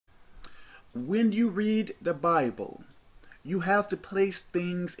When you read the Bible, you have to place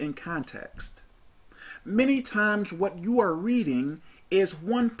things in context. Many times what you are reading is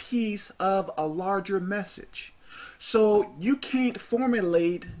one piece of a larger message. So you can't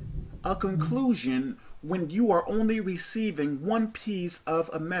formulate a conclusion when you are only receiving one piece of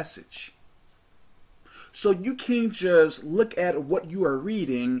a message. So you can't just look at what you are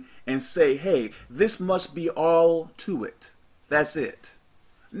reading and say, hey, this must be all to it. That's it.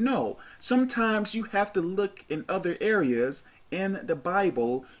 No, sometimes you have to look in other areas in the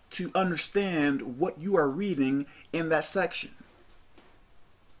Bible to understand what you are reading in that section.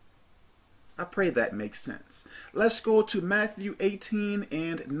 I pray that makes sense. Let's go to Matthew 18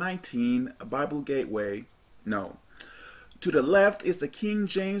 and 19, Bible Gateway. No. To the left is the King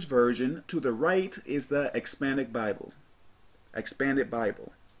James Version. To the right is the Expanded Bible. Expanded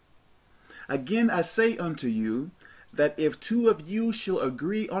Bible. Again I say unto you, that if two of you shall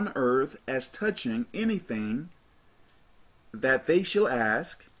agree on earth as touching anything that they shall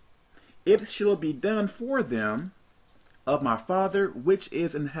ask, it shall be done for them of my Father which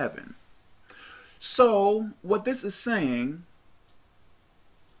is in heaven. So, what this is saying,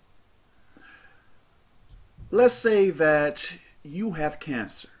 let's say that you have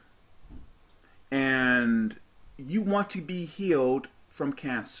cancer and you want to be healed from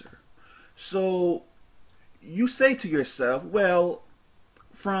cancer. So, you say to yourself, well,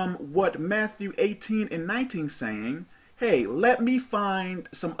 from what Matthew 18 and 19 saying, hey, let me find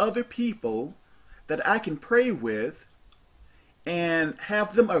some other people that I can pray with and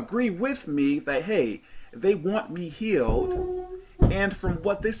have them agree with me that, hey, they want me healed. And from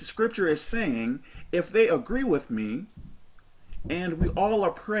what this scripture is saying, if they agree with me and we all are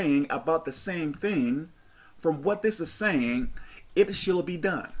praying about the same thing, from what this is saying, it shall be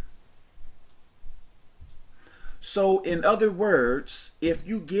done. So in other words, if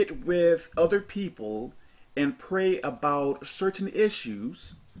you get with other people and pray about certain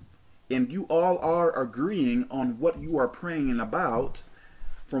issues and you all are agreeing on what you are praying about,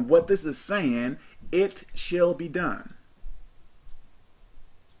 from what this is saying, it shall be done.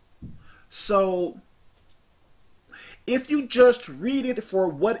 So if you just read it for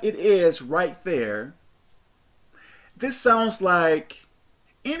what it is right there, this sounds like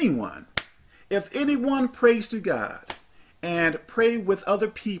anyone. If anyone prays to God and pray with other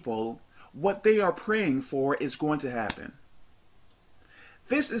people, what they are praying for is going to happen.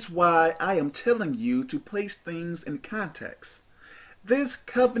 This is why I am telling you to place things in context. This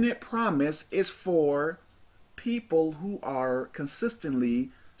covenant promise is for people who are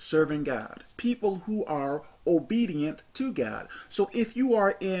consistently serving God, people who are obedient to God. So if you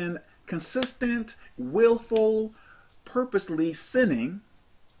are in consistent, willful, purposely sinning,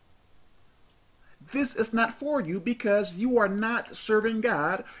 this is not for you because you are not serving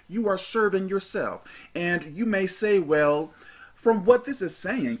God, you are serving yourself. And you may say, well, from what this is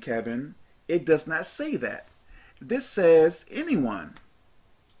saying, Kevin, it does not say that. This says anyone.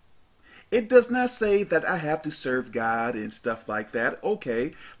 It does not say that I have to serve God and stuff like that.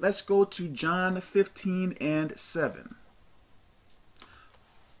 Okay, let's go to John 15 and 7.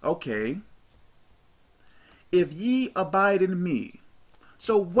 Okay. If ye abide in me.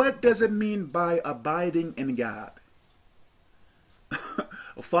 So what does it mean by abiding in God?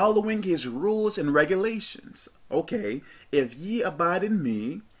 Following his rules and regulations. Okay, if ye abide in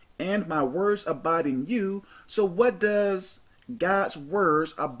me and my words abide in you, so what does God's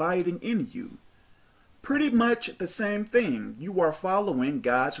words abiding in you? Pretty much the same thing. You are following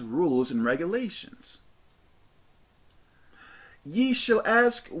God's rules and regulations. Ye shall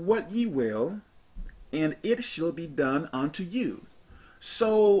ask what ye will, and it shall be done unto you.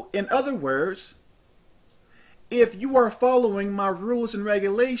 So, in other words, if you are following my rules and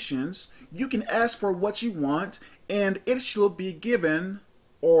regulations, you can ask for what you want, and it shall be given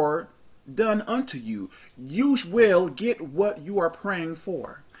or done unto you. You will get what you are praying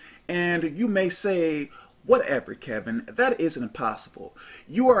for. And you may say, whatever, Kevin, that is impossible.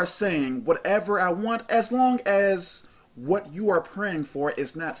 You are saying whatever I want as long as what you are praying for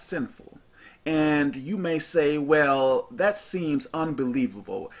is not sinful. And you may say, well, that seems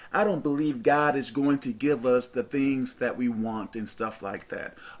unbelievable. I don't believe God is going to give us the things that we want and stuff like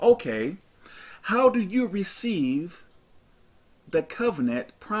that. Okay, how do you receive the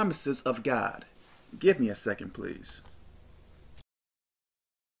covenant promises of God? Give me a second, please.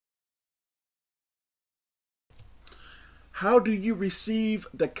 How do you receive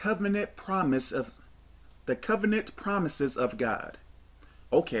the covenant promises of God?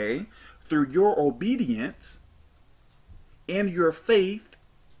 Okay, through your obedience and your faith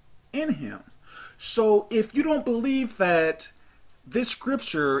in him. So if you don't believe that this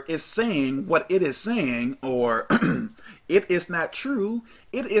scripture is saying what it is saying, or it is not true,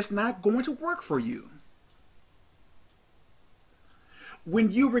 it is not going to work for you.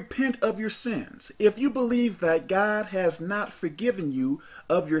 When you repent of your sins, if you believe that God has not forgiven you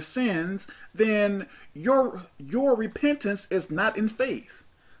of your sins, then your repentance is not in faith.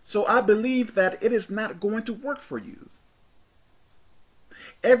 So I believe that it is not going to work for you.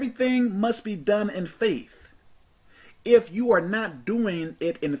 Everything must be done in faith. If you are not doing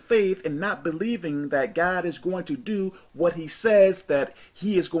it in faith and not believing that God is going to do what he says that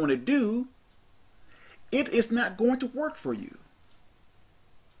he is going to do, it is not going to work for you.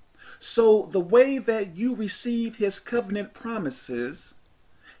 So the way that you receive his covenant promises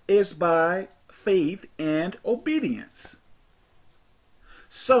is by faith and obedience.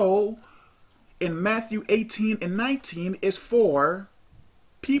 So in Matthew 18 and 19 is for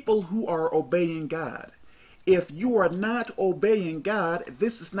people who are obeying God. If you are not obeying God,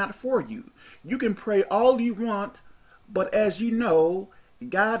 this is not for you. You can pray all you want, but as you know,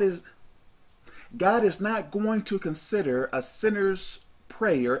 God is not going to consider a sinner's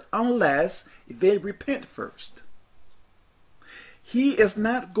prayer unless they repent first. He is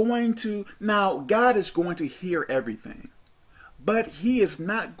not going to, now God is going to hear everything, but he is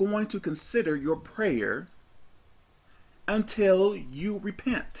not going to consider your prayer until you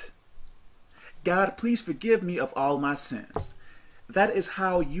repent. God, please forgive me of all my sins. That is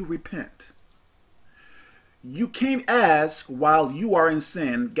how you repent. You can't ask while you are in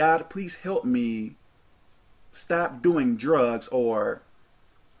sin, God, please help me stop doing drugs, or,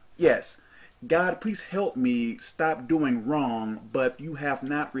 yes, God, please help me stop doing wrong, but you have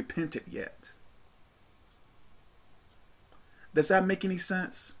not repented yet. Does that make any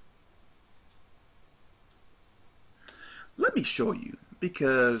sense? Let me show you,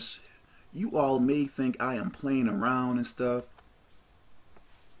 because you all may think I am playing around and stuff.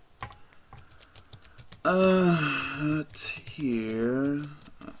 Here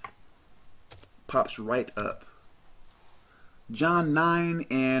pops right up. John 9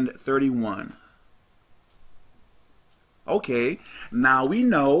 and 31. Okay, now we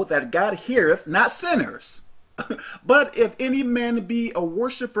know that God heareth not sinners. But if any man be a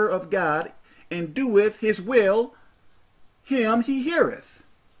worshipper of God and doeth his will, him he heareth.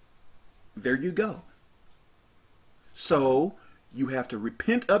 There you go. So you have to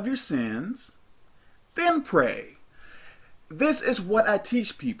repent of your sins, then pray. This is what I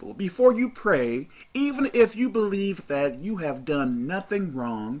teach people. Before you pray, even if you believe that you have done nothing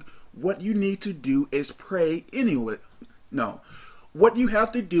wrong, what you need to do is pray anyway. No, what you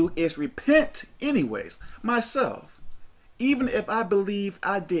have to do is repent anyways. Myself, even if I believe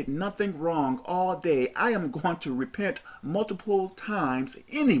I did nothing wrong all day, I am going to repent multiple times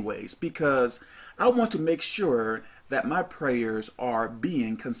anyways, because I want to make sure that my prayers are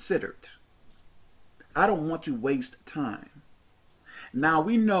being considered. I don't want to waste time. Now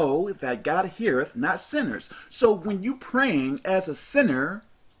we know that God heareth not sinners. So when you praying as a sinner,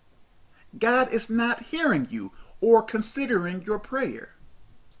 God is not hearing you or considering your prayer.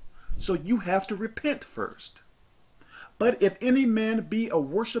 So you have to repent first. But if any man be a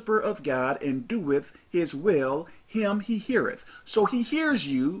worshipper of God and doeth his will, him he heareth. So he hears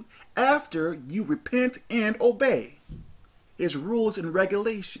you after you repent and obey his rules and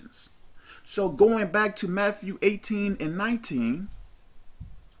regulations. So going back to Matthew 18 and 19,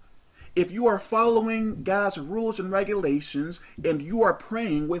 if you are following God's rules and regulations and you are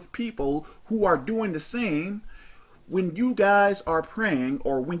praying with people who are doing the same, when you guys are praying,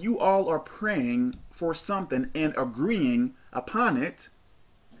 or when you all are praying for something and agreeing upon it,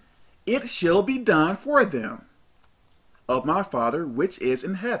 it shall be done for them of my Father which is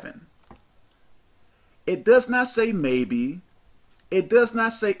in heaven. It does not say maybe. It does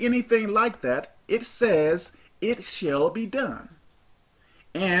not say anything like that. It says it shall be done.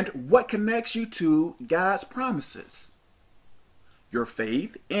 And what connects you to God's promises? Your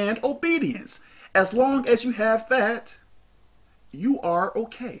faith and obedience. As long as you have that, you are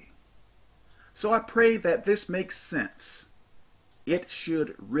okay. So I pray that this makes sense. It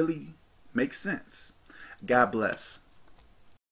should really make sense. God bless.